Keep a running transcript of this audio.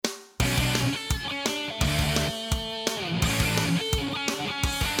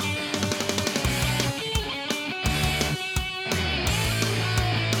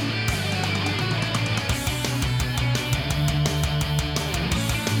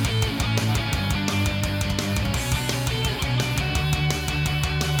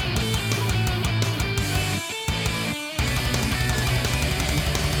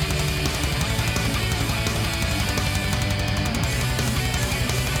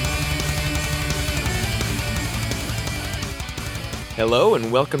Hello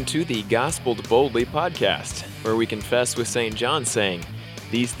and welcome to the Gospeled Boldly podcast, where we confess with St. John saying,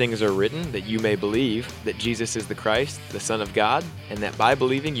 "These things are written that you may believe that Jesus is the Christ, the Son of God, and that by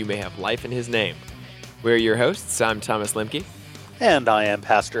believing you may have life in his name." We're your hosts. I'm Thomas Lemke. And I am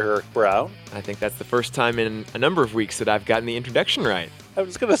Pastor Eric Brown. I think that's the first time in a number of weeks that I've gotten the introduction right. I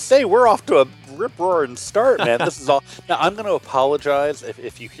was going to say, we're off to a rip-roaring start, man. This is all... Now, I'm going to apologize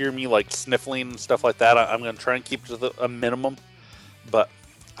if you hear me, sniffling and stuff like that. I'm going to try and keep it to a minimum. But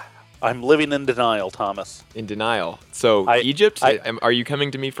I'm living in denial, Thomas. In denial. So, Egypt? Are you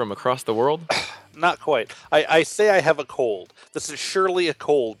coming to me from across the world? Not quite. I say I have a cold. This is surely a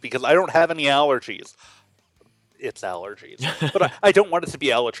cold because I don't have any allergies. It's allergies. But I don't want it to be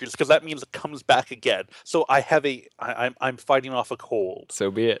allergies because that means it comes back again. So I'm fighting off a cold. So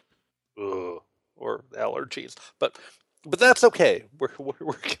be it. Ugh, or allergies. But that's okay. We're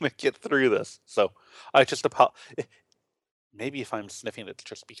going to get through this. So I just maybe if I'm sniffing, it's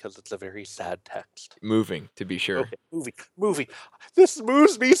just because it's a very sad text. Moving, to be sure. Okay, moving. This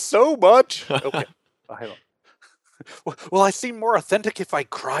moves me so much. Okay, I don't. Will I seem more authentic if I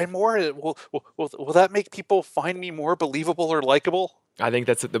cry more? Will that make people find me more believable or likable? I think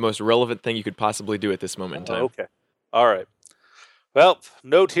that's the most relevant thing you could possibly do at this moment in time. Okay. All right. Well,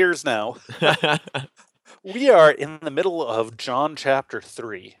 no tears now. We are in the middle of John chapter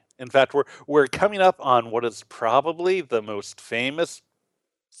 3. In fact, we're coming up on what is probably the most famous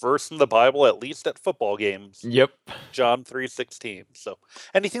verse in the Bible, at least at football games. Yep. John 3:16. So,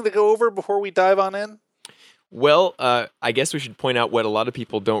 anything to go over before we dive on in? Well, I guess we should point out what a lot of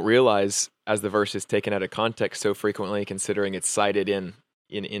people don't realize as the verse is taken out of context so frequently, considering it's cited in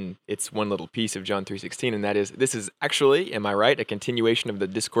its one little piece of John 3:16, and that is, this is actually, am I right, a continuation of the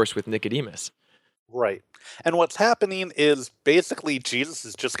discourse with Nicodemus. Right. And what's happening is basically Jesus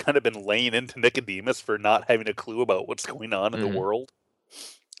has just kind of been laying into Nicodemus for not having a clue about what's going on in the world.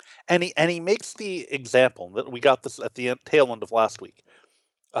 And he makes the example that we got this at the tail end of last week.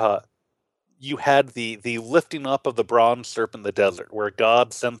 You had the lifting up of the bronze serpent in the desert, where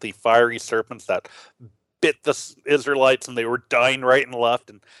God sent the fiery serpents that bit the Israelites and they were dying right and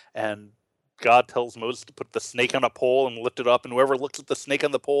left. And God tells Moses to put the snake on a pole and lift it up, and whoever looks at the snake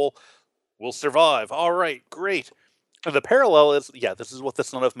on the pole will survive. All right, great. And the parallel is, this is what the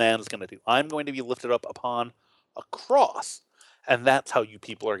Son of Man is going to do. I'm going to be lifted up upon a cross, and that's how you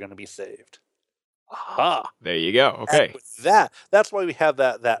people are going to be saved. Aha. There you go. Okay. And with that's why we have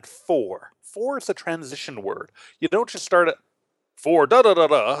that for. For is a transition word. You don't just start at for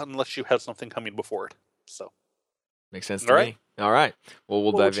da-da-da-da unless you have something coming before it. So. Makes sense to me. All right. Well,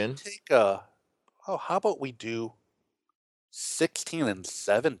 we'll dive in. How about we do 16 and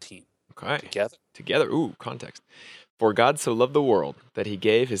 17? Okay. Together. Ooh, context. For God so loved the world that he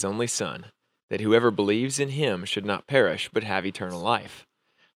gave his only Son, that whoever believes in him should not perish, but have eternal life.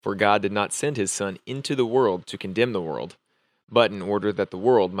 For God did not send his Son into the world to condemn the world, but in order that the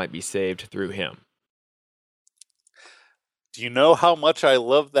world might be saved through him. Do you know how much I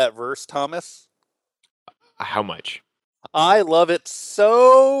love that verse, Thomas? How much? I love it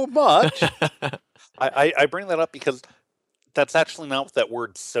so much. I bring that up because that's actually not what that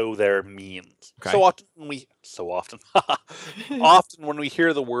word "so" there means. Okay. Often when we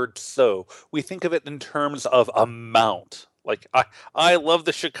hear the word "so," we think of it in terms of amount. Like, I love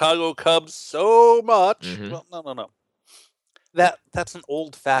the Chicago Cubs so much. Mm-hmm. Well, no. That's an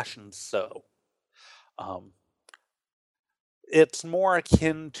old-fashioned "so." It's more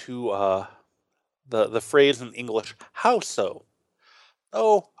akin to the phrase in English, "how so?"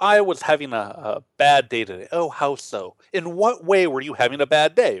 Oh, I was having a bad day today. Oh, how so? In what way were you having a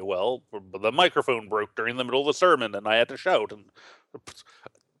bad day? Well, the microphone broke during the middle of the sermon and I had to shout. And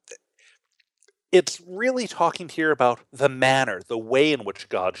it's really talking here about the manner, the way in which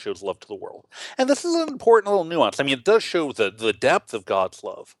God shows love to the world. And this is an important little nuance. I mean, it does show the depth of God's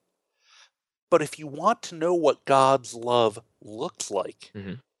love. But if you want to know what God's love looks like,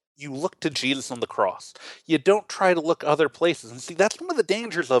 you look to Jesus on the cross. You don't try to look other places. And see, that's one of the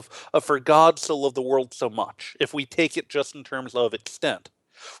dangers of for God so loved the world so much, if we take it just in terms of extent.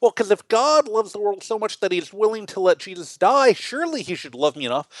 Well, because if God loves the world so much that he's willing to let Jesus die, surely he should love me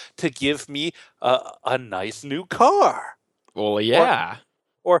enough to give me a nice new car. Well, yeah.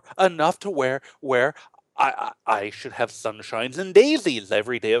 Or enough to where I should have sunshines and daisies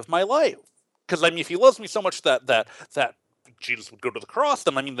every day of my life. Because, I mean, if he loves me so much that Jesus would go to the cross,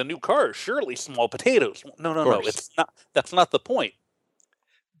 then, I mean, the new car is surely small potatoes. No. It's not. That's not the point.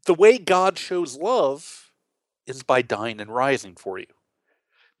 The way God shows love is by dying and rising for you,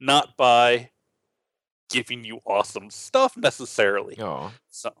 not by giving you awesome stuff necessarily. Oh.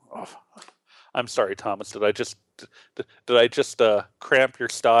 So, I'm sorry, Thomas. Did I just cramp your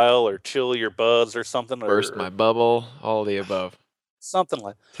style or chill your buzz or something Burst or my bubble, all the above. something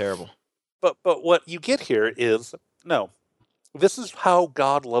like? Terrible. But what you get here is no. This is how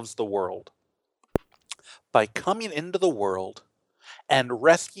God loves the world by coming into the world and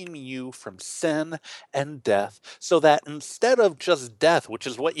rescuing you from sin and death, so that instead of just death, which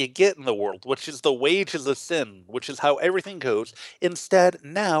is what you get in the world, which is the wages of sin, which is how everything goes, instead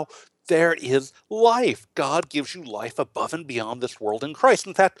now there is life. God gives you life above and beyond this world in Christ.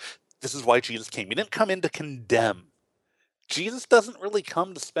 In fact, this is why Jesus came. He didn't come in to condemn. Jesus doesn't really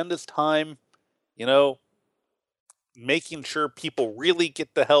come to spend his time, you know, making sure people really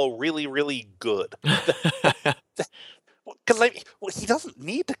get to hell really, really good. Because he doesn't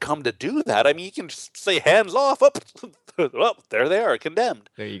need to come to do that. I mean, he can just say hands off. Up, well, there they are, condemned.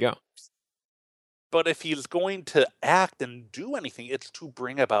 There you go. But if he's going to act and do anything, it's to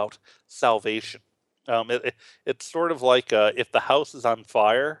bring about salvation. It's sort of like if the house is on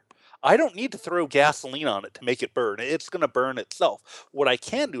fire, I don't need to throw gasoline on it to make it burn. It's going to burn itself. What I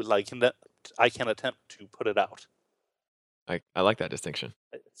can do is I can attempt to put it out. I like that distinction.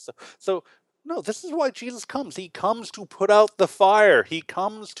 So no, this is why Jesus comes. He comes to put out the fire. He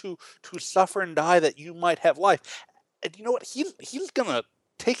comes to suffer and die that you might have life. And you know what? He's gonna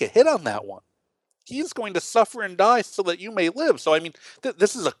take a hit on that one. He's going to suffer and die so that you may live. So I mean,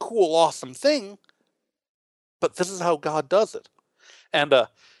 this is a cool, awesome thing. But this is how God does it. And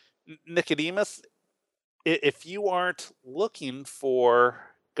Nicodemus, if you aren't looking for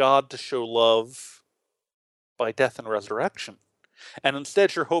God to show love by death and resurrection, and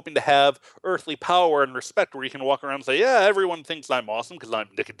instead you're hoping to have earthly power and respect where you can walk around and say, yeah, everyone thinks I'm awesome because I'm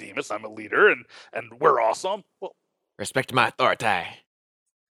Nicodemus, I'm a leader, and we're awesome. Well, Respect my authority.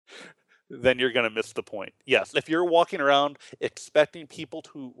 then you're going to miss the point. Yes, if you're walking around expecting people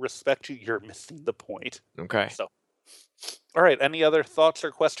to respect you, you're missing the point. Okay. So, all right, any other thoughts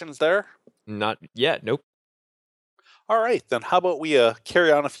or questions there? Not yet. Nope. All right, then how about we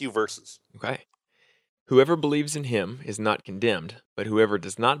carry on a few verses? Okay. Whoever believes in him is not condemned, but whoever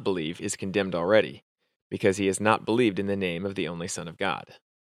does not believe is condemned already, because he has not believed in the name of the only Son of God.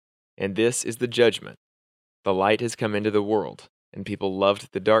 And this is the judgment. The light has come into the world, and people loved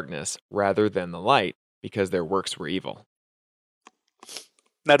the darkness rather than the light, because their works were evil.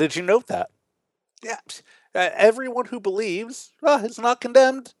 Now, did you note that? Yeah, everyone who believes is not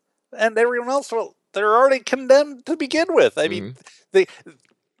condemned, and everyone else, well, they're already condemned to begin with. I mean, they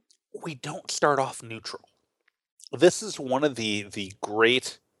we don't start off neutral. This is one of the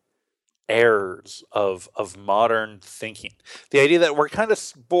great errors of modern thinking. The idea that we're kind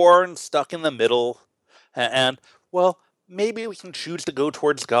of born stuck in the middle, and well, maybe we can choose to go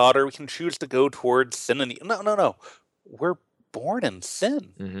towards God or we can choose to go towards sin. And no. We're born in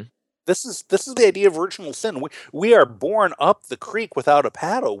sin. Mm-hmm. This is the idea of original sin. We are born up the creek without a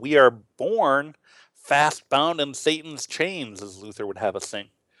paddle. We are born fast bound in Satan's chains, as Luther would have us sing.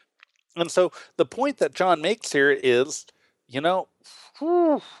 And so the point that John makes here is,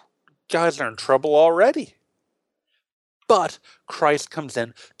 whew, guys are in trouble already. But Christ comes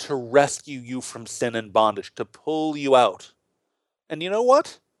in to rescue you from sin and bondage, to pull you out. And you know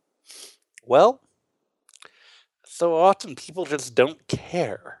what? Well, so often people just don't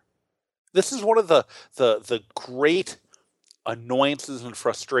care. This is one of the great annoyances and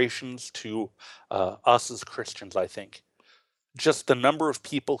frustrations to us as Christians, I think. Just the number of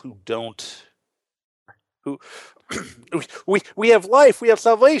people who don't, who we have life, we have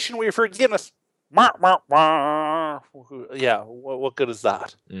salvation, we have forgiveness. Yeah, what good is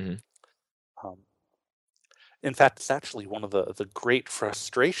that? Mm-hmm. In fact, it's actually one of the great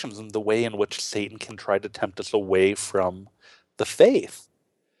frustrations in the way in which Satan can try to tempt us away from the faith.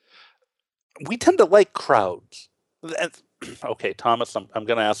 We tend to like crowds. Okay, Thomas, I'm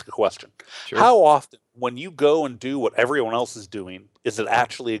going to ask a question. Sure. How often, when you go and do what everyone else is doing, is it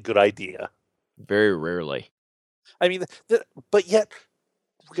actually a good idea? Very rarely. I mean, but yet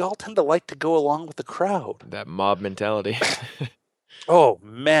we all tend to like to go along with the crowd. That mob mentality. Oh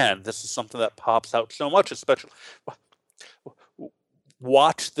man, this is something that pops out so much, especially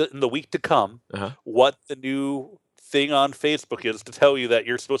watch in the week to come what the new thing on Facebook is to tell you that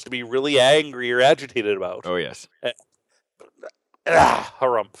you're supposed to be really angry or agitated about. Oh yes.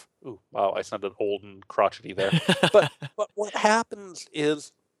 Harumph. Ooh, wow, I sounded old and crotchety there. But what happens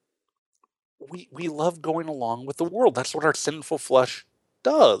is we love going along with the world. That's what our sinful flesh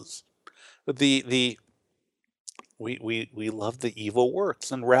does. The We love the evil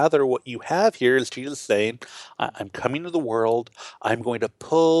works. And rather, what you have here is Jesus saying, I'm coming to the world. I'm going to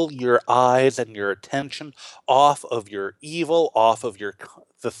pull your eyes and your attention off of your evil, off of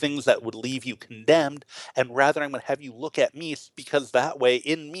the things that would leave you condemned. And rather, I'm going to have you look at me because that way,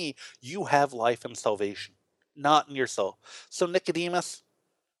 in me, you have life and salvation, not in yourself. So, Nicodemus,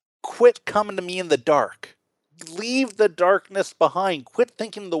 quit coming to me in the dark. Leave the darkness behind. Quit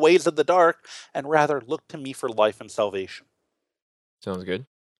thinking the ways of the dark and rather look to me for life and salvation. Sounds good.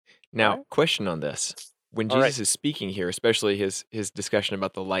 All Now, right. question on this. When All right. Jesus is speaking here, especially his discussion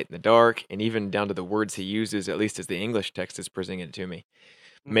about the light and the dark, and even down to the words he uses, at least as the English text is presenting it to me,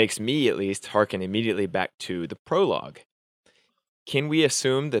 Mhm. makes me at least hearken immediately back to the prologue. Can we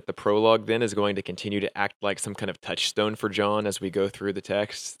assume that the prologue then is going to continue to act like some kind of touchstone for John as we go through the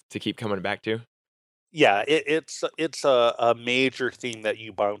text to keep coming back to? Yeah, it's a major theme that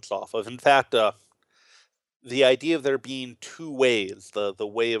you bounce off of. In fact, the idea of there being two ways, the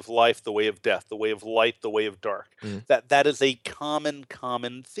way of life, the way of death, the way of light, the way of dark, Mhm. that is a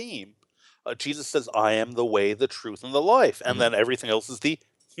common theme. Jesus says, I am the way, the truth, and the life. And Mhm. then everything else is the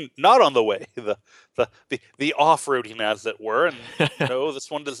not on the way, the off-roading, as it were. And no, this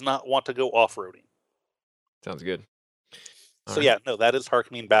one does not want to go off-roading. Sounds good. All So right. yeah, no, that is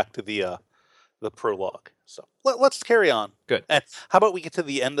harkening back to the prologue. So let's carry on. Good. And how about we get to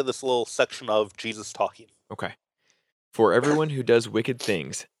the end of this little section of Jesus talking? Okay. For everyone who does wicked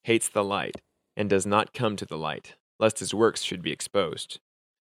things hates the light and does not come to the light, lest his works should be exposed.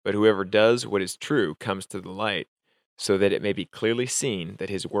 But whoever does what is true comes to the light, so that it may be clearly seen that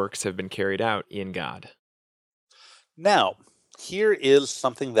his works have been carried out in God. Now, here is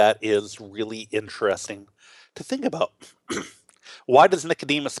something that is really interesting to think about. Why does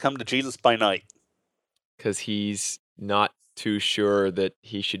Nicodemus come to Jesus by night? Because he's not too sure that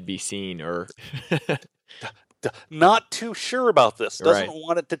he should be seen or. Not too sure about this. Doesn't Right.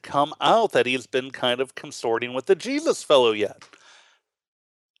 want it to come out that he's been kind of consorting with the Jesus fellow yet.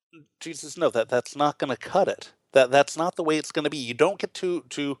 Jesus, no, that's not going to cut it. That's not the way it's going to be. You don't get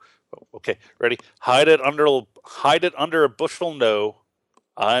to. Okay, ready? Hide it under a bushel. No,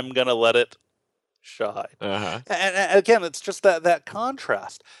 I'm going to let it shine. Uh huh. And again, it's just that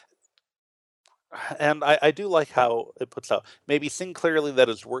contrast. And I do like how it puts out. Maybe sing clearly that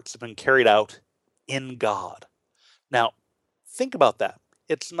his works have been carried out in God. Now, think about that.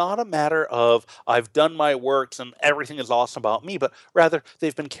 It's not a matter of I've done my works and everything is awesome about me, but rather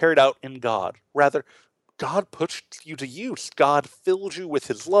they've been carried out in God. Rather, God puts you to use. God fills you with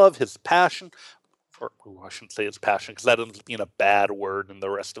his love, his passion, or I shouldn't say his passion because that ends up being a bad word in the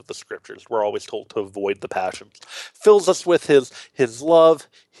rest of the scriptures. We're always told to avoid the passions. Fills us with his love,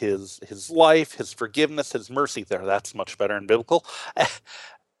 his life, his forgiveness, his mercy. There, that's much better in biblical.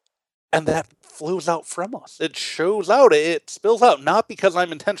 And that flows out from us. It shows out. It spills out. Not because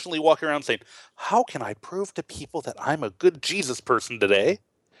I'm intentionally walking around saying, "How can I prove to people that I'm a good Jesus person today?"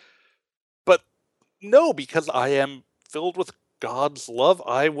 But no, because I am filled with God's love,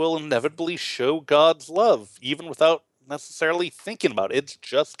 I will inevitably show God's love, even without necessarily thinking about it. It's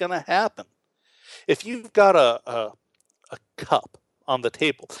just going to happen. If you've got a cup on the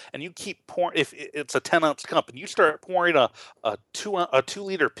table and you keep pouring, if it's a 10-ounce cup and you start pouring a 2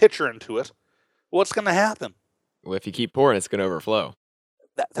 liter pitcher into it, what's going to happen? Well, if you keep pouring, it's going to overflow.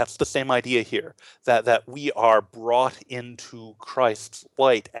 That's the same idea here, that we are brought into Christ's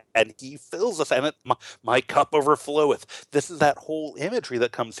light and he fills us and my cup overfloweth. This is that whole imagery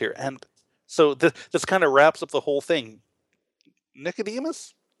that comes here. And so this kind of wraps up the whole thing.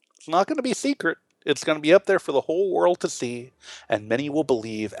 Nicodemus, it's not going to be secret. It's going to be up there for the whole world to see, and many will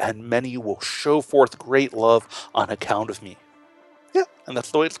believe, and many will show forth great love on account of me. Yeah, and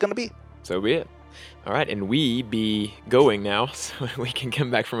that's the way it's going to be. So be it. All right, and we be going now, so we can come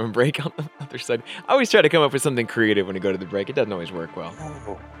back from a break on the other side. I always try to come up with something creative when we go to the break. It doesn't always work well.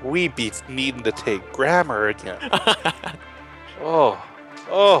 Oh, we be needing to take grammar again. Oh,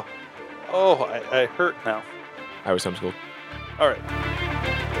 oh, oh, I hurt now. I was homeschooled. All right.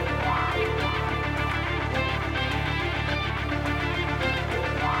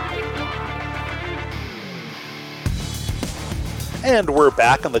 And we're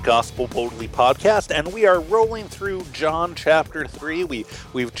back on the Gospel Boldly podcast, and we are rolling through John chapter 3.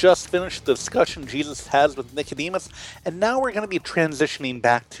 We've just finished the discussion Jesus has with Nicodemus, and now we're going to be transitioning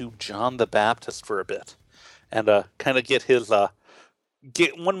back to John the Baptist for a bit, and kind of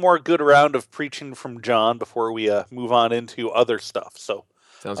get one more good round of preaching from John before we move on into other stuff. So,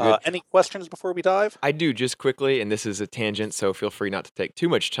 Sounds good. Any questions before we dive? I do, just quickly, and this is a tangent, so feel free not to take too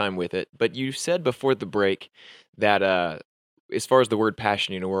much time with it. But you said before the break that as far as the word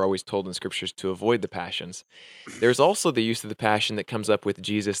passion, we're always told in scriptures to avoid the passions. There's also the use of the passion that comes up with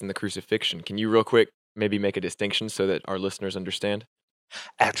Jesus and the crucifixion. Can you real quick maybe make a distinction so that our listeners understand?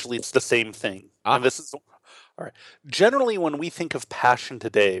 Actually, it's the same thing. And Ah, this is all right. Generally, when we think of passion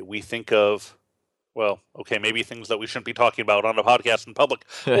today, we think of, well, okay, maybe things that we shouldn't be talking about on a podcast in public,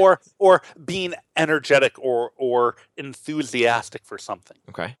 or being energetic or enthusiastic for something.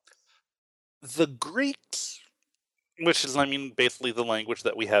 okay. The Greeks, which is, I mean, basically the language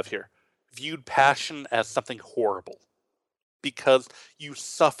that we have here, viewed passion as something horrible because you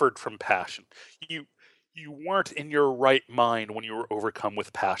suffered from passion. You you weren't in your right mind when you were overcome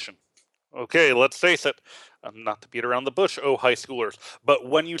with passion. Okay, let's face it, not to beat around the bush, oh high schoolers, but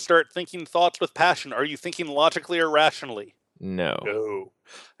when you start thinking thoughts with passion, are you thinking logically or rationally? No.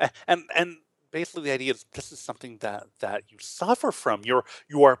 No. And basically the idea is this is something that you suffer from.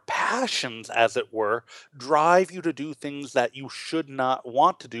 Your passions, as it were, drive you to do things that you should not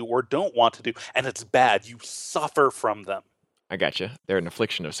want to do or don't want to do, and it's bad. You suffer from them. I gotcha. They're an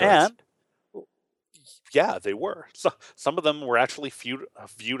affliction of sorts. And yeah, they were. So some of them were actually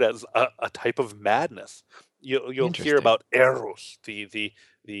viewed as a type of madness. You'll hear Interesting. about eros, the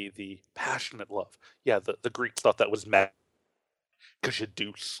passionate love. Yeah, the Greeks thought that was mad because you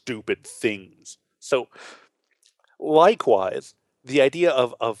do stupid things. So likewise, the idea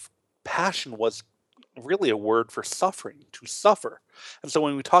of passion was really a word for suffering, to suffer. And so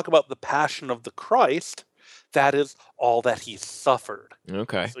when we talk about the passion of the Christ, that is all that he suffered.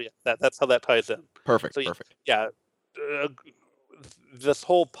 Okay. So yeah, that's how that ties in. Perfect. So Perfect. yeah, uh, this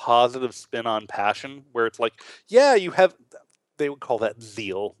whole positive spin on passion, where it's like, yeah, you have, they would call that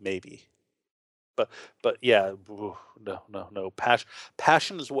zeal, maybe, but yeah, no.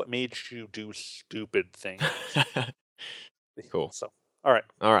 Passion is what made you do stupid things. Cool. So, all right,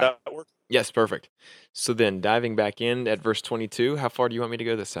 All right. that work. Yes, perfect. So then, diving back in at verse 22, how far do you want me to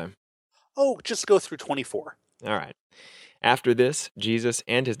go this time? Oh, just go through 24. All right. After this, Jesus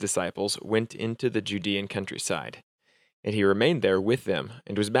and his disciples went into the Judean countryside, and he remained there with them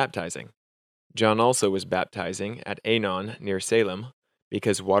and was baptizing. John also was baptizing at Aenon near Salem,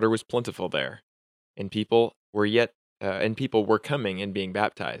 because water was plentiful there, and people were coming and being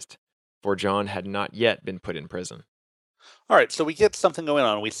baptized, for John had not yet been put in prison. All right, so we get something going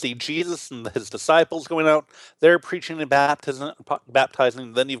on. We see Jesus and his disciples going out. They're preaching and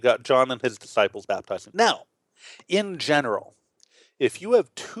baptizing. Then you've got John and his disciples baptizing. Now, in general, if you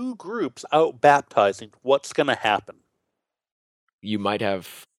have two groups out baptizing, what's going to happen? You might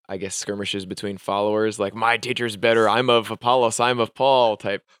have, I guess, skirmishes between followers, like my teacher's better, I'm of Apollos, I'm of Paul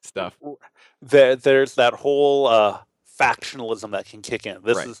type stuff. There's that whole factionalism that can kick in.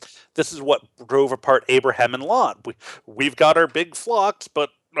 Right. This is what drove apart Abraham and Lot. We've got our big flocks, but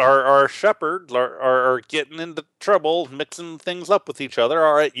our shepherds are getting into trouble, mixing things up with each other.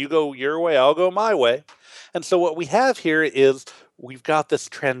 All right, you go your way, I'll go my way. And so what we have here is we've got this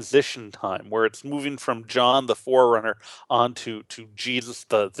transition time where it's moving from John the forerunner on to Jesus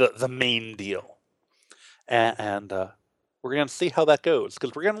the main deal. And we're going to see how that goes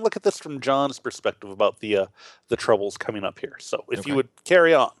because we're going to look at this from John's perspective about the troubles coming up here. So if you Okay. would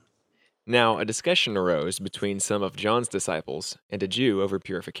carry on. Now, a discussion arose between some of John's disciples and a Jew over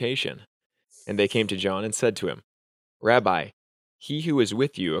purification. And they came to John and said to him, Rabbi, he who is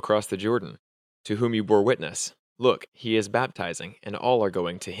with you across the Jordan, to whom you bore witness, look, he is baptizing, and all are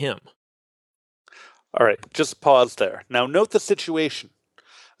going to him. All right, just pause there. Now note the situation.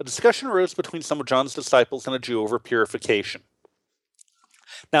 A discussion arose between some of John's disciples and a Jew over purification.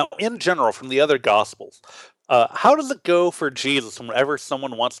 Now, in general, from the other Gospels, how does it go for Jesus whenever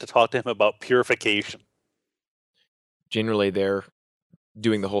someone wants to talk to him about purification? Generally, they're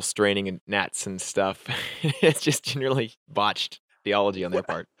doing the whole straining and gnats and stuff. It's just generally botched theology on their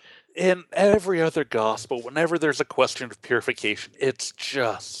part. In every other Gospel, whenever there's a question of purification, it's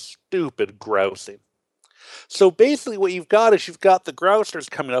just stupid grousing. So basically, what you've got is you've got the grousers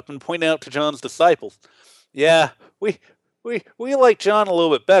coming up and pointing out to John's disciples, "Yeah, we like John a little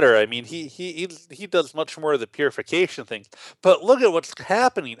bit better. I mean, he does much more of the purification things. But look at what's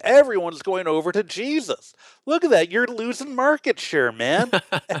happening. Everyone's going over to Jesus. Look at that. You're losing market share, man.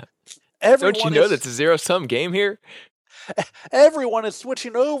 Don't you know that's a zero-sum game here? Everyone is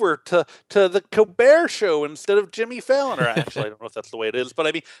switching over to the Colbert Show instead of Jimmy Fallon. Or actually, I don't know if that's the way it is, but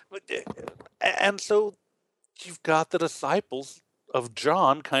I mean, and so you've got the disciples of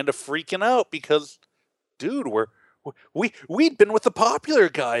John kind of freaking out because, dude, we'd been with the popular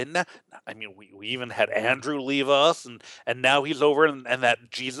guy, and now, I mean, we even had Andrew leave us, and now he's over, and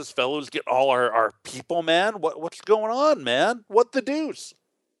that Jesus fellow's get all our people, man. What's going on, man? What the deuce?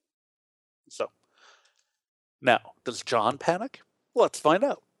 So Now, does John panic? Let's find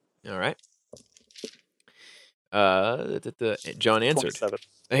out. All right. John answered. 27.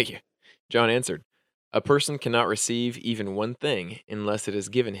 Thank you. John answered, "A person cannot receive even one thing unless it is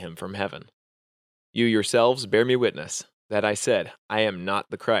given him from heaven. You yourselves bear me witness that I said, I am not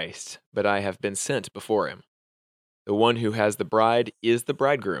the Christ, but I have been sent before him. The one who has the bride is the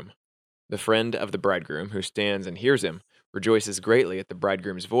bridegroom. The friend of the bridegroom who stands and hears him rejoices greatly at the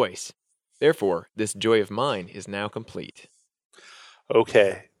bridegroom's voice. Therefore, this joy of mine is now complete."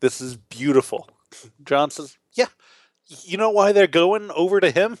 Okay, this is beautiful. John says, yeah, you know why they're going over to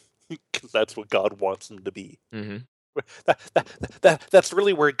him? Because that's what God wants them to be. Mm-hmm. That's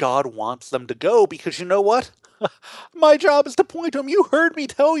really where God wants them to go, because you know what? My job is to point to him. You heard me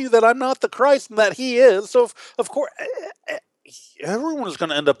tell you that I'm not the Christ and that he is. So, of course, everyone is going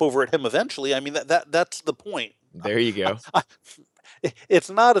to end up over at him eventually. I mean, that's the point. There you go. It's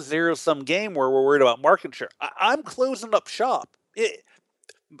not a zero-sum game where we're worried about market share. I'm closing up shop.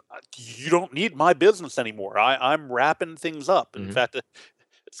 You don't need my business anymore. I'm wrapping things up. In fact,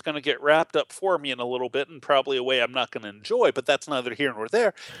 it's going to get wrapped up for me in a little bit, and probably a way I'm not going to enjoy. But that's neither here nor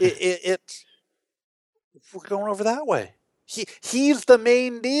there. It's we're going over that way. He's the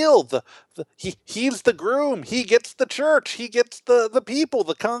main deal. He's the groom. He gets the church. He gets the people,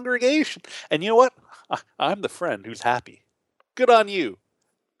 the congregation. And you know what? I'm the friend who's happy. Good on you.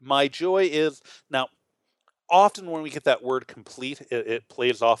 My joy is now. Often when we get that word complete, it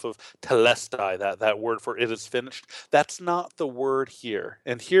plays off of telestai, that word for it is finished. That's not the word here.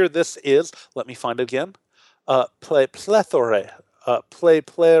 And here this is, let me find it again, plethore,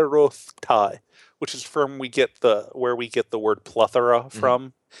 plerostai, which is from where we get the word plethora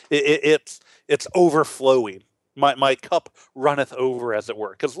from. It's overflowing. My cup runneth over, as it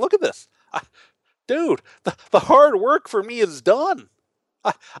were. Because look at this. Dude, the hard work for me is done.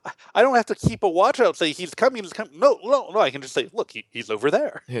 I don't have to keep a watch out, say he's coming, he's coming. No. I can just say, look, he's over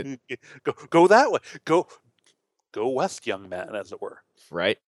there. Go that way. Go west, young man, as it were.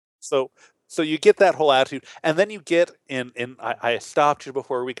 Right. So you get that whole attitude, and then you get in. I stopped you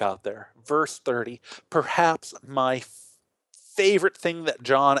before we got there. Verse 30, perhaps my favorite thing that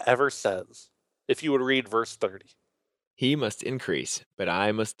John ever says. If you would read verse 30. He must increase, but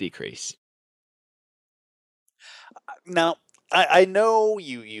I must decrease. Now, I know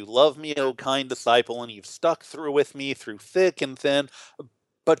you love me, O kind disciple, and you've stuck through with me through thick and thin,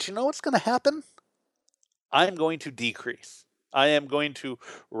 but you know what's going to happen? I'm going to decrease. I am going to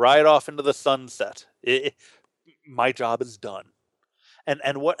ride off into the sunset. My job is done.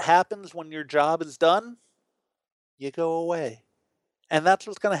 And what happens when your job is done? You go away. And that's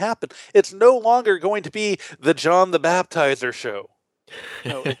what's going to happen. It's no longer going to be the John the Baptizer show.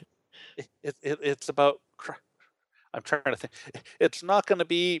 No, it's about... I'm trying to think. It's not going to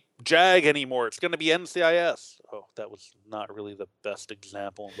be JAG anymore. It's going to be NCIS. Oh, that was not really the best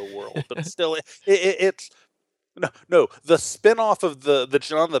example in the world, but still, it's no. The spinoff of the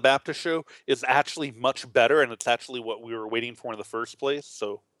John the Baptist show is actually much better, and it's actually what we were waiting for in the first place.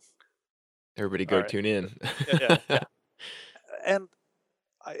 So, Everybody go tune in. yeah. And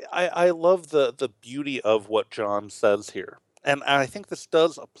I love the beauty of what John says here, and I think this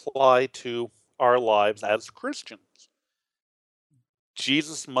does apply to our lives as Christians.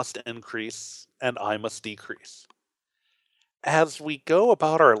 Jesus must increase and I must decrease. As we go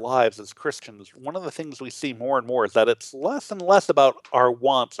about our lives as Christians, one of the things we see more and more is that it's less and less about our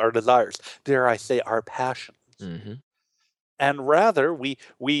wants, our desires, dare I say, our passions. And rather, we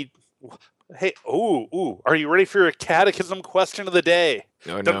hey, are you ready for your catechism question of the day?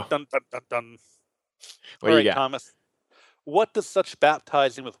 Oh, dun, no. dun, dun, dun, dun. What All do right, you got? Thomas. What does such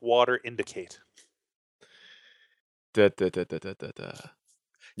baptizing with water indicate?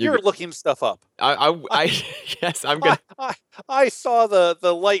 You're looking stuff up. Yes, I'm gonna. I saw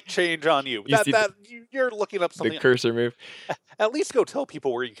the light change on you. You're looking up something. The cursor move. At least go tell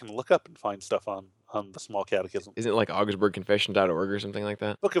people where you can look up and find stuff on the Small Catechism. Isn't it like AugsburgConfession.org or something like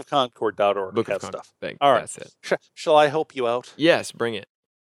that? Bookofconcord.org has stuff. Thank, all right, that's it. Shall I help you out? Yes, bring it.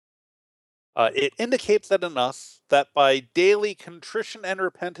 It indicates that in us, that by daily contrition and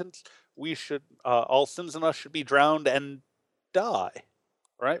repentance, we should all sins in us should be drowned and die.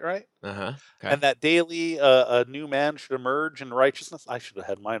 Right. Okay. And that daily a new man should emerge in righteousness. I should have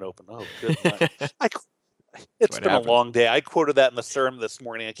had mine open. Oh, good night. It's been a long day. I quoted that in the sermon this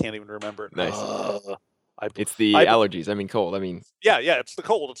morning. I can't even remember it. Nice. It's the allergies. I mean, cold. I mean, yeah. It's the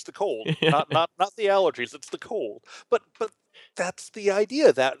cold. It's the cold. not the allergies. It's the cold. But that's the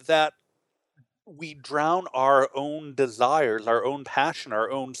idea that we drown our own desires, our own passion, our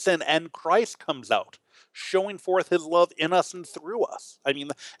own sin, and Christ comes out showing forth his love in us and through us. I mean,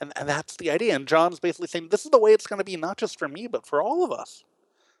 and that's the idea. And John's basically saying, this is the way it's going to be, not just for me, but for all of us.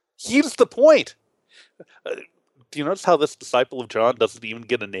 Here's the point. Do you notice how this disciple of John doesn't even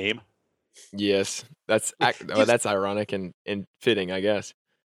get a name? Yes, that's ironic and fitting, I guess.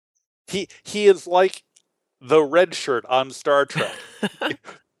 He is like the red shirt on Star Trek.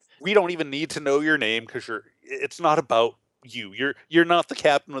 We don't even need to know your name because it's not about you. You're not the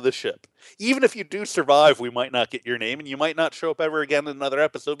captain of the ship. Even if you do survive, we might not get your name, and you might not show up ever again in another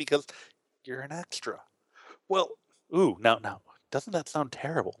episode because you're an extra. Well, now, doesn't that sound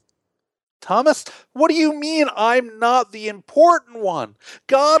terrible? Thomas, what do you mean I'm not the important one?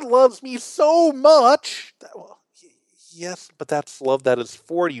 God loves me so much. Yes, but that's love that is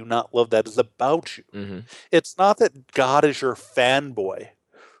for you, not love that is about you. Mm-hmm. It's not that God is your fanboy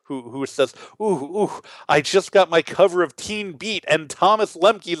who says, ooh, I just got my cover of Teen Beat and Thomas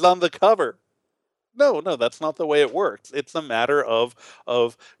Lemke's on the cover. No, that's not the way it works. It's a matter of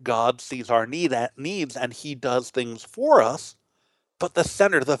God sees our needs and he does things for us. But the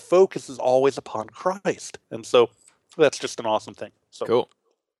focus is always upon Christ. And so that's just an awesome thing. So, cool.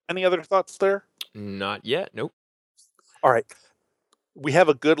 Any other thoughts there? Not yet. Nope. All right. We have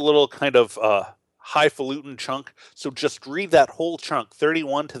a good little kind of highfalutin chunk. So just read that whole chunk,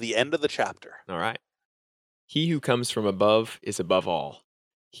 31 to the end of the chapter. All right. He who comes from above is above all.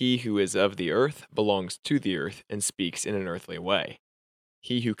 He who is of the earth belongs to the earth and speaks in an earthly way.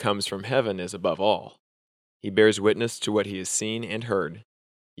 He who comes from heaven is above all. He bears witness to what he has seen and heard,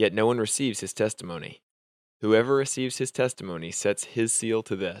 yet no one receives his testimony. Whoever receives his testimony sets his seal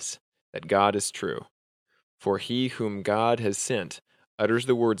to this, that God is true. For he whom God has sent utters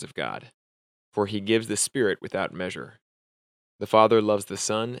the words of God, for he gives the Spirit without measure. The Father loves the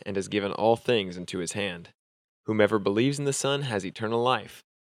Son and has given all things into his hand. Whomever believes in the Son has eternal life.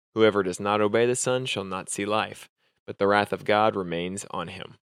 Whoever does not obey the Son shall not see life, but the wrath of God remains on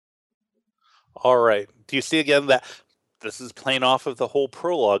him. All right. Do you see again that this is playing off of the whole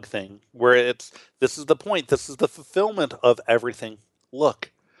prologue thing, where this is the point, this is the fulfillment of everything.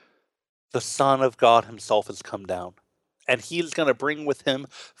 Look, the Son of God himself has come down, and he's going to bring with him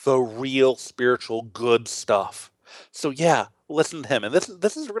the real spiritual good stuff. So yeah, listen to him. And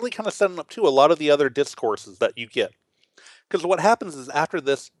this is really kind of setting up, too, a lot of the other discourses that you get. Because what happens is after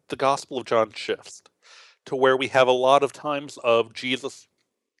this, the Gospel of John shifts to where we have a lot of times of Jesus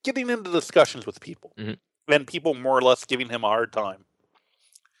getting into discussions with people, and people more or less giving him a hard time.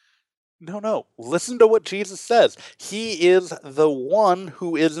 No. Listen to what Jesus says. He is the one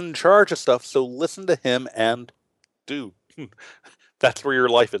who is in charge of stuff, so listen to him and do. That's where your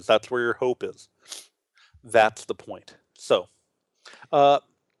life is. That's where your hope is. That's the point. So,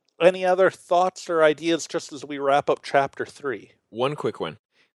 any other thoughts or ideas just as we wrap up chapter 3? One quick one.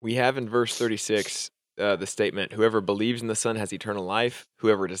 We have in verse 36... the statement, whoever believes in the Son has eternal life,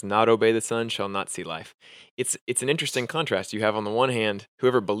 whoever does not obey the Son shall not see life. It's an interesting contrast. You have on the one hand,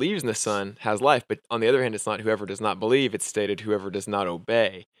 whoever believes in the Son has life, but on the other hand, it's not whoever does not believe, it's stated whoever does not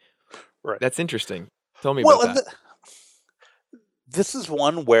obey. Right. That's interesting. Tell me about that. This is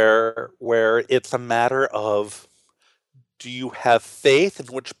one where it's a matter of, do you have faith,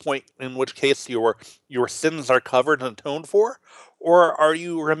 in which case your sins are covered and atoned for? Or are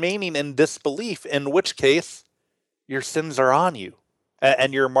you remaining in disbelief, in which case your sins are on you,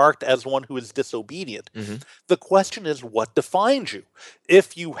 and you're marked as one who is disobedient? Mm-hmm. The question is, what defines you?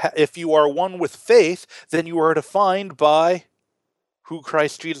 If you are one with faith, then you are defined by who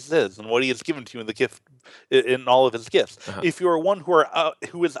Christ Jesus is and what he has given to you in the gift, in all of his gifts. Uh-huh. If you are one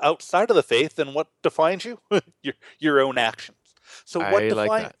who is outside of the faith, then what defines you? your own actions. So what defines?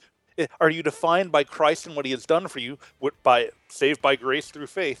 Like that. Are you defined by Christ and what he has done for you, saved by grace through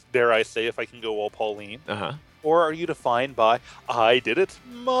faith, dare I say, if I can go all Pauline? Uh-huh. Or are you defined by, I did it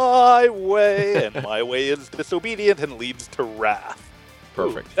my way, and my way is disobedient and leads to wrath?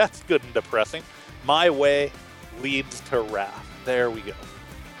 Perfect. Ooh, that's good and depressing. My way leads to wrath. There we go.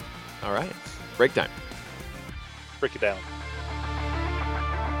 All right. Break time. Break it down.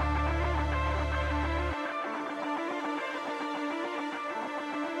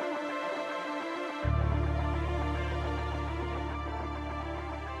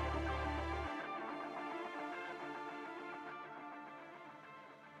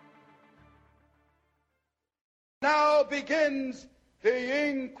 Now begins the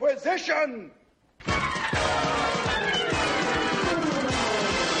Inquisition!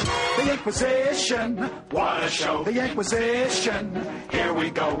 The Inquisition, what a show! The Inquisition, here we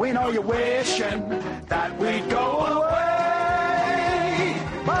go. We know you're wishing that we'd go away,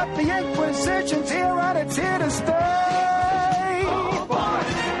 but the Inquisition's here and it's here to stay. Oh boy,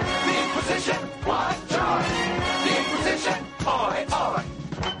 the Inquisition, what a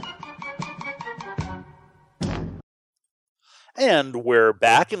And we're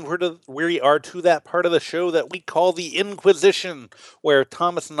back, and we are to that part of the show that we call the Inquisition, where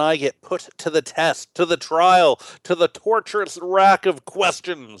Thomas and I get put to the test, to the trial, to the torturous rack of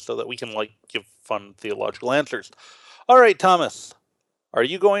questions, so that we can give fun theological answers. All right, Thomas, are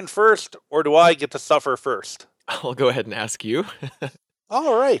you going first, or do I get to suffer first? I'll go ahead and ask you.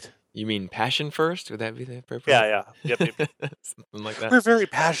 All right. You mean passion first? Would that be the appropriate? Yeah. Yep. Something like that. We're very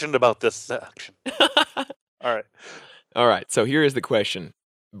passionate about this section. All right. All right, so here is the question.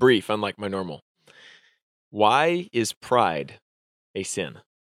 Brief, unlike my normal. Why is pride a sin?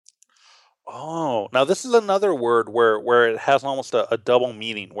 Oh, now this is another word where it has almost a double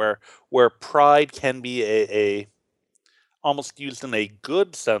meaning, where pride can be a almost used in a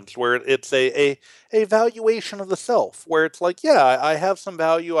good sense, where it's a valuation of the self, where it's like, yeah, I have some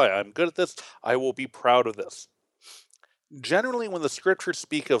value, I'm good at this, I will be proud of this. Generally, when the scriptures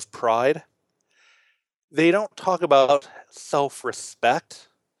speak of pride, they don't talk about self-respect,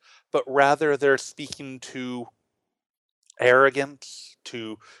 but rather they're speaking to arrogance,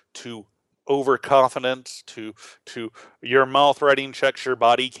 to overconfidence, to your mouth writing checks your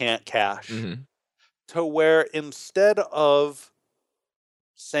body can't cash. Mm-hmm. To where instead of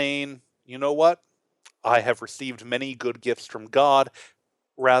saying, you know what, I have received many good gifts from God,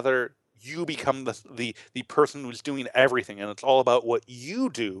 rather you become the person who's doing everything, and it's all about what you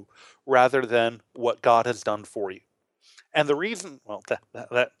do rather than what God has done for you. And the reason, well,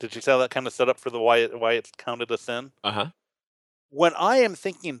 that did you see how that kind of set up for the why it's counted a sin? Uh-huh. When I am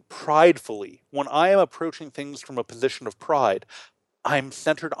thinking pridefully, when I am approaching things from a position of pride, I'm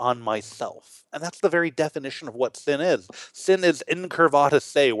centered on myself. And that's the very definition of what sin is. Sin is incurvatus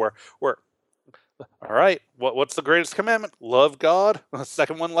se, where all right, what's the greatest commandment? Love God. The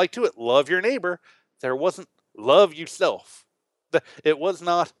second one like to it, love your neighbor. There wasn't love yourself. It was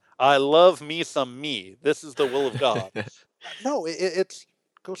not, I love me some me. This is the will of God. No, it's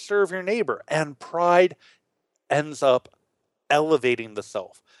go serve your neighbor. And pride ends up elevating the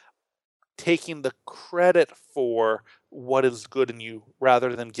self, taking the credit for what is good in you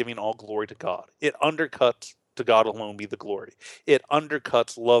rather than giving all glory to God. It undercuts to God alone be the glory. It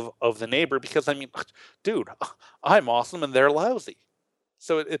undercuts love of the neighbor because, I mean, dude, I'm awesome and they're lousy.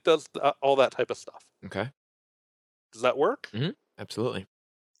 So it does all that type of stuff. Okay. Does that work? Mm-hmm. Absolutely.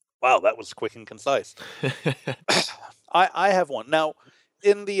 Wow, that was quick and concise. I have one. Now,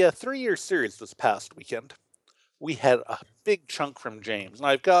 in the 3-year series this past weekend, we had a big chunk from James. And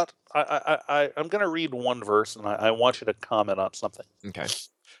I'm going to read one verse, and I want you to comment on something. Okay.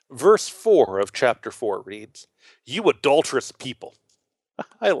 Verse 4 of chapter 4 reads, "You adulterous people."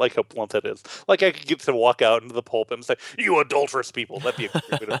 I like how blunt that is. Like I could get to walk out into the pulpit and say, "You adulterous people." That'd be a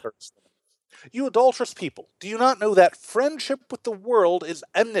great way to verse. "You adulterous people, do you not know that friendship with the world is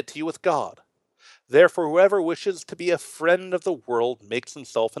enmity with God? Therefore, whoever wishes to be a friend of the world makes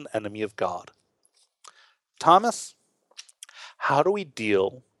himself an enemy of God." Thomas, how do we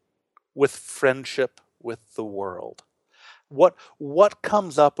deal with friendship with the world? What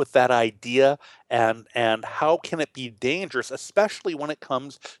comes up with that idea, and how can it be dangerous, especially when it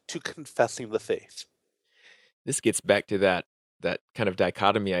comes to confessing the faith? This gets back to that kind of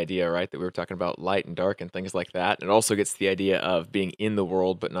dichotomy idea, right? That we were talking about light and dark and things like that. And it also gets the idea of being in the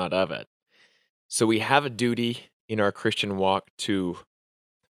world but not of it. So we have a duty in our Christian walk to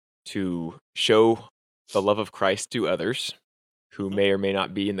show the love of Christ to others who may or may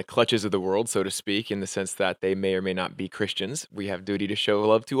not be in the clutches of the world, so to speak, in the sense that they may or may not be Christians. We have duty to show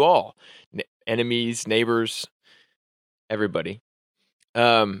love to all, enemies, neighbors, everybody.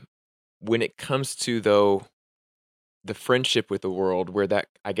 When it comes to, though, the friendship with the world, where that,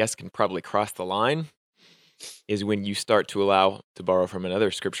 I guess, can probably cross the line, is when you start to allow, to borrow from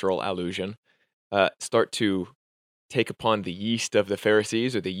another scriptural allusion, start to take upon the yeast of the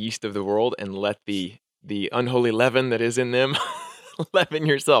Pharisees or the yeast of the world and let the unholy leaven that is in them leaven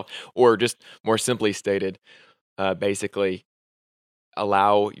yourself. Or just more simply stated, basically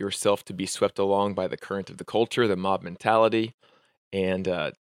allow yourself to be swept along by the current of the culture, the mob mentality, and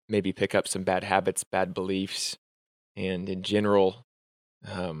maybe pick up some bad habits, bad beliefs, and in general,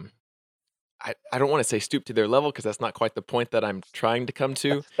 I don't want to say stoop to their level because that's not quite the point that I'm trying to come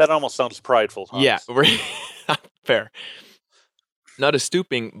to. That almost sounds prideful, Thomas. Yeah, fair. Not a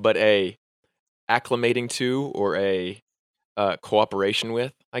stooping, but a acclimating to, or a cooperation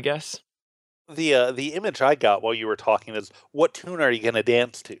with, I guess. The image I got while you were talking is, what tune are you going to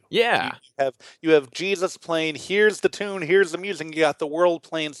dance to? Yeah. You have Jesus playing, here's the tune, here's the music, and you got the world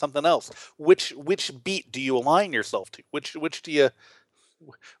playing something else. Which beat do you align yourself to? Which do you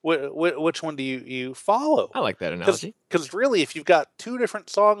which one do you follow? I like that analogy. Because really, if you've got two different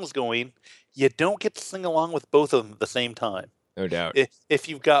songs going, you don't get to sing along with both of them at the same time. No doubt. If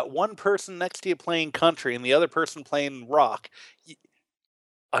you've got one person next to you playing country and the other person playing rock,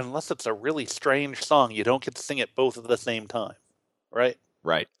 unless it's a really strange song, you don't get to sing it both at the same time, right?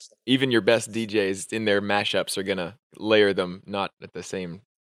 Right. Even your best DJs in their mashups are gonna layer them not at the same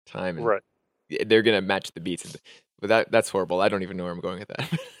time, and Right. they're gonna match the beats. But that's horrible. I don't even know where I'm going with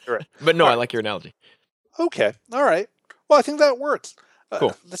that. Right. But no, All I right. like your analogy. Okay. All right. Well, I think that works.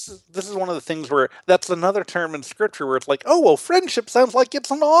 Cool. This is one of the things where that's another term in scripture where it's like, oh well, friendship sounds like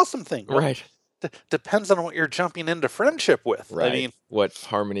it's an awesome thing. Well, Right. depends on what you're jumping into friendship with. Right. I mean, what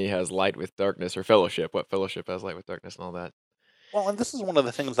harmony has light with darkness, or fellowship? What fellowship has light with darkness, and all that. well, and this is one of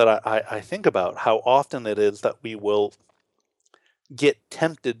the things that I think about how often it is that we will get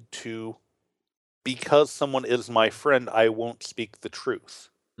tempted to, because someone is my friend, I won't speak the truth.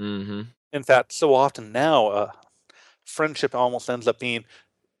 Mm-hmm. In fact, so often now, friendship almost ends up being,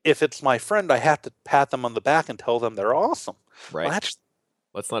 if it's my friend, I have to pat them on the back and tell them they're awesome. Right. Well,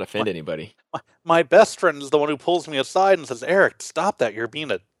 Let's not offend anybody. my best friend is the one who pulls me aside and says, Eric, stop that. You're being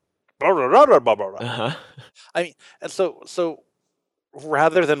a blah, blah, blah, blah, blah, blah. Uh-huh. I mean, and so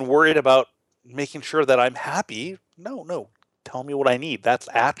rather than worried about making sure that I'm happy, no, tell me what I need. That's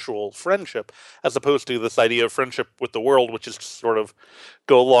actual friendship, as opposed to this idea of friendship with the world, which is just sort of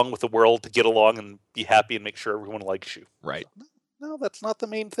go along with the world to get along and be happy and make sure everyone likes you. Right. So, no, that's not the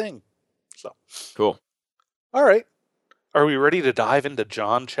main thing. So, Cool. all right. Are we ready to dive into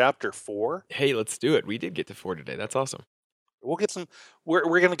John chapter 4? Hey, let's do it. We did get to 4 today. That's awesome. We'll get some.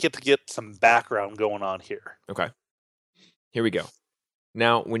 We're going to get some background going on here. Okay. Here we go.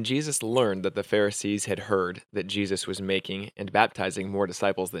 Now, when Jesus learned that the Pharisees had heard that Jesus was making and baptizing more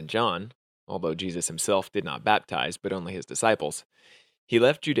disciples than John, although Jesus himself did not baptize, but only his disciples, he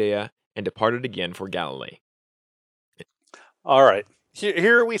left Judea and departed again for Galilee. All right.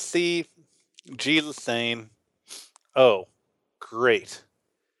 Here we see Jesus saying, oh, great.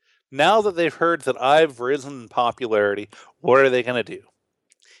 Now that they've heard that I've risen in popularity, what are they going to do?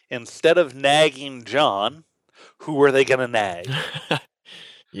 Instead of nagging John, who are they going to nag?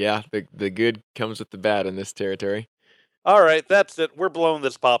 Yeah, the good comes with the bad in this territory. All right, that's it. We're blowing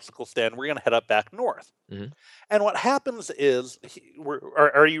this popsicle stand. We're going to head up back north. Mm-hmm. And what happens is,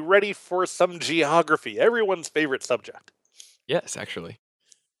 are you ready for some geography? Everyone's favorite subject. Yes, actually.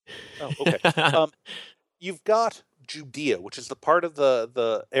 Oh, okay. You've got Judea, which is the part of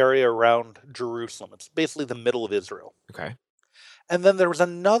the area around Jerusalem. It's basically the middle of Israel. Okay. And then there was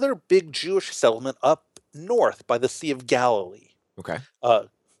another big Jewish settlement up north by the Sea of Galilee. Okay.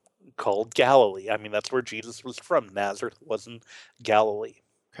 Called Galilee. I mean, that's where Jesus was from. Nazareth was in Galilee.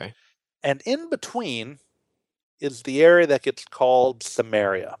 Okay. And in between is the area that gets called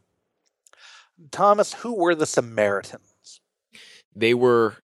Samaria. Thomas, who were the Samaritans? They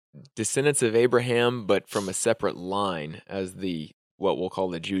were descendants of Abraham, but from a separate line as what we'll call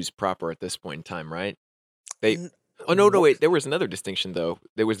the Jews proper at this point in time, right? Oh, no, wait. There was another distinction, though.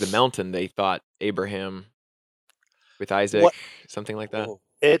 There was the mountain. They thought Abraham with Isaac, something like that.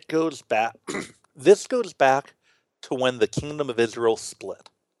 It goes back. This goes back to when the kingdom of Israel split.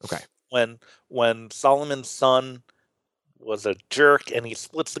 Okay. When Solomon's son was a jerk and he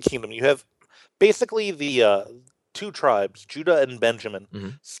splits the kingdom. You have basically the two tribes, Judah and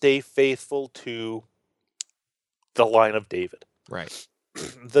Benjamin, stay faithful to the line of David. Right.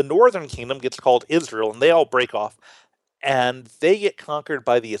 The northern kingdom gets called Israel, and they all break off, and they get conquered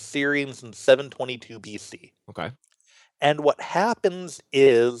by the Assyrians in 722 BC. Okay. And what happens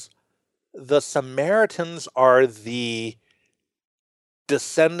is the Samaritans are the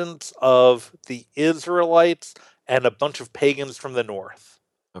descendants of the Israelites and a bunch of pagans from the north.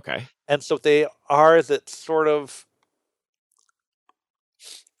 Okay. And so they are that sort of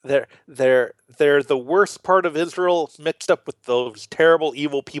they're the worst part of Israel mixed up with those terrible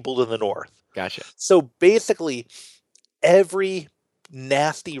evil people in the north. Gotcha. So basically every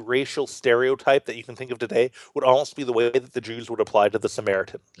nasty racial stereotype that you can think of today would almost be the way that the Jews would apply to the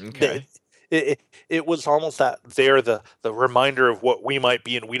Samaritan. Okay. It was almost that they're the reminder of what we might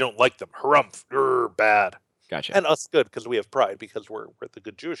be and we don't like them. Harumph, bad. Gotcha. And us good because we have pride because we're the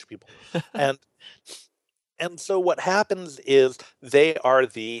good Jewish people. and so what happens is they are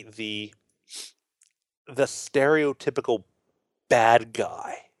the stereotypical bad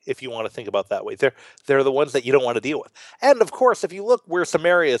guy, if you want to think about it that way. They're the ones that you don't want to deal with. And of course, if you look where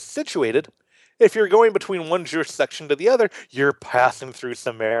Samaria is situated, if you're going between one Jewish section to the other, you're passing through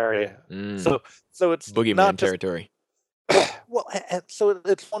Samaria. So it's boogeyman not just, territory. Well, and so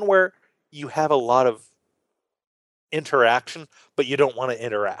it's one where you have a lot of interaction, but you don't want to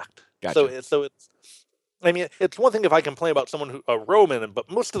interact. Gotcha. So it's. I mean, it's one thing if I complain about someone a Roman, but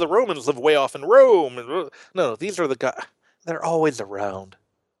most of the Romans live way off in Rome. No, these are the guys. they're always around.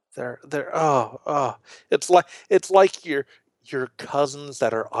 They're it's like your cousins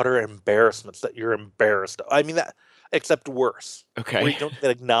that are utter embarrassments that you're embarrassed of. I mean that, except worse. Where Okay. you don't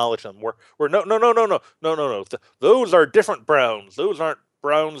even acknowledge them. Where no. Those are different Browns. Those aren't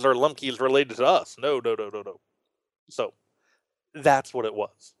Browns or Lumpkies related to us. No. So that's what it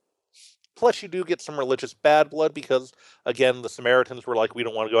was. Plus, you do get some religious bad blood because, again, the Samaritans were like, we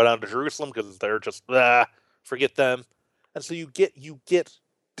don't want to go down to Jerusalem because they're just forget them, and so you get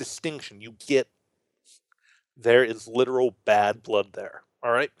distinction. You get there is literal bad blood there.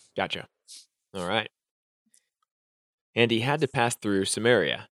 All right. Gotcha. All right. And he had to pass through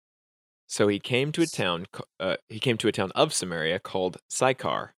Samaria. So he came to a town. He came to a town of Samaria called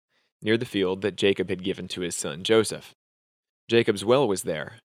Sychar, near the field that Jacob had given to his son Joseph. Jacob's well was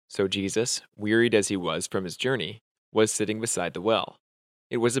there. So Jesus, wearied as he was from his journey, was sitting beside the well.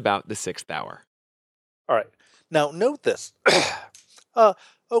 It was about the 6th hour. All right. Now note this.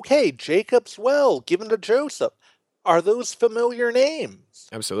 Okay, Jacob's well given to Joseph. Are those familiar names?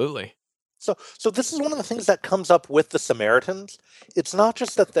 Absolutely. So this is one of the things that comes up with the Samaritans. It's not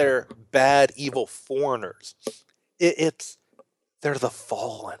just that they're bad, evil foreigners. It's they're the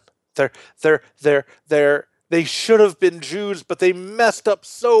fallen. They should have been Jews, but they messed up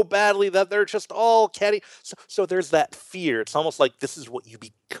so badly that they're just all catty. So there's that fear. It's almost like this is what you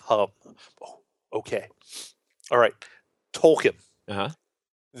become. Oh, okay. All right. Tolkien. Uh-huh.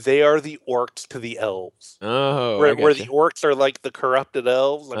 They are the orcs to the elves. Oh, where I the gotcha. orcs are like the corrupted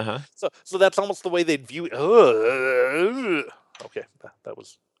elves. Uh-huh. So that's almost the way they'd view it. Okay, that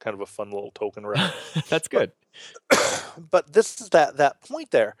was kind of a fun little token reference. That's good. But this is that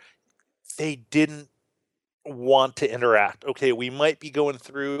point there. They didn't want to interact. Okay, we might be going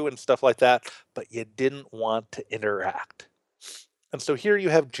through and stuff like that, but you didn't want to interact. And so here you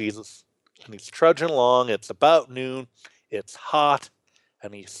have Jesus, and he's trudging along. It's about noon. It's hot.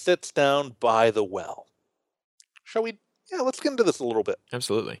 And he sits down by the well. Shall we? Yeah, let's get into this a little bit.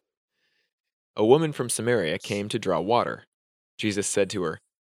 Absolutely. A woman from Samaria came to draw water. Jesus said to her,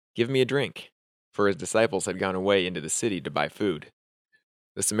 "Give me a drink," for his disciples had gone away into the city to buy food.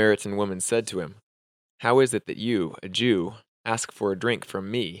 The Samaritan woman said to him, "How is it that you, a Jew, ask for a drink from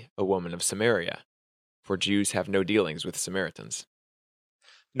me, a woman of Samaria? For Jews have no dealings with Samaritans."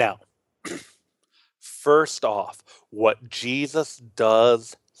 Now, first off, what Jesus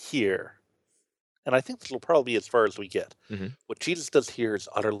does here, and I think this will probably be as far as we get, what Jesus does here is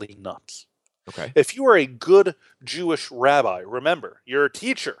utterly nuts. Okay. If you are a good Jewish rabbi, remember, you're a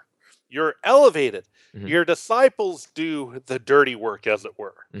teacher, you're elevated, your disciples do the dirty work, as it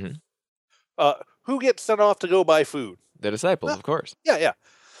were. Who gets sent off to go buy food? The disciples, of course. Yeah.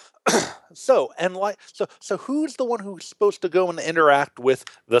 So who's the one who's supposed to go and interact with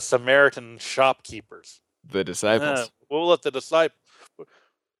the Samaritan shopkeepers? The disciples. We'll let the disciples.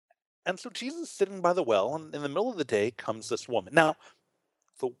 And so Jesus is sitting by the well, and in the middle of the day comes this woman. Now,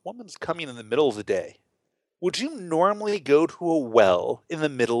 the woman's coming in the middle of the day. Would you normally go to a well in the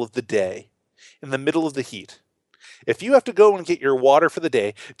middle of the day, in the middle of the heat? If you have to go and get your water for the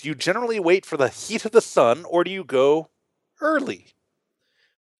day, do you generally wait for the heat of the sun, or do you go early?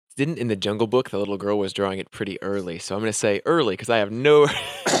 Didn't in the Jungle Book, the little girl was drawing it pretty early, so I'm going to say early because I have no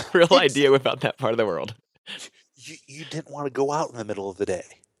real idea about that part of the world. You didn't want to go out in the middle of the day.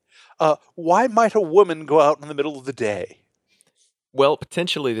 Why might a woman go out in the middle of the day? Well,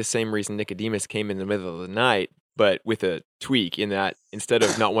 potentially the same reason Nicodemus came in the middle of the night, but with a tweak in that instead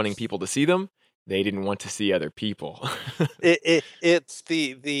of not wanting people to see them, they didn't want to see other people. It's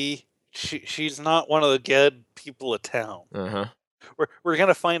she's not one of the good people of town. Uh-huh. We're going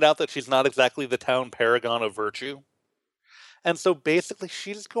to find out that she's not exactly the town paragon of virtue. And so basically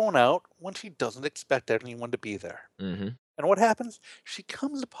she's going out when she doesn't expect anyone to be there. And what happens? She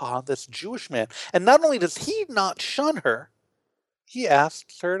comes upon this Jewish man. And not only does he not shun her, he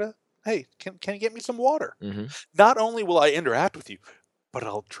asks her to, hey, can you get me some water? Not only will I interact with you, but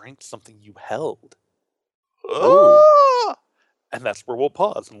I'll drink something you held. And that's where we'll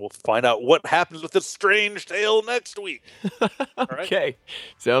pause, and we'll find out what happens with this strange tale next week. All right? Okay,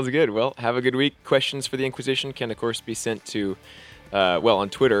 sounds good. Well, have a good week. Questions for the Inquisition can, of course, be sent to, on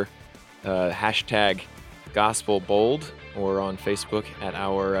Twitter, hashtag GospelBold, or on Facebook at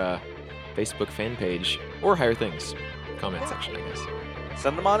our Facebook fan page, or Higher Things comment section, I guess.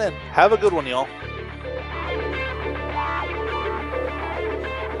 Send them on in. Have a good one, y'all.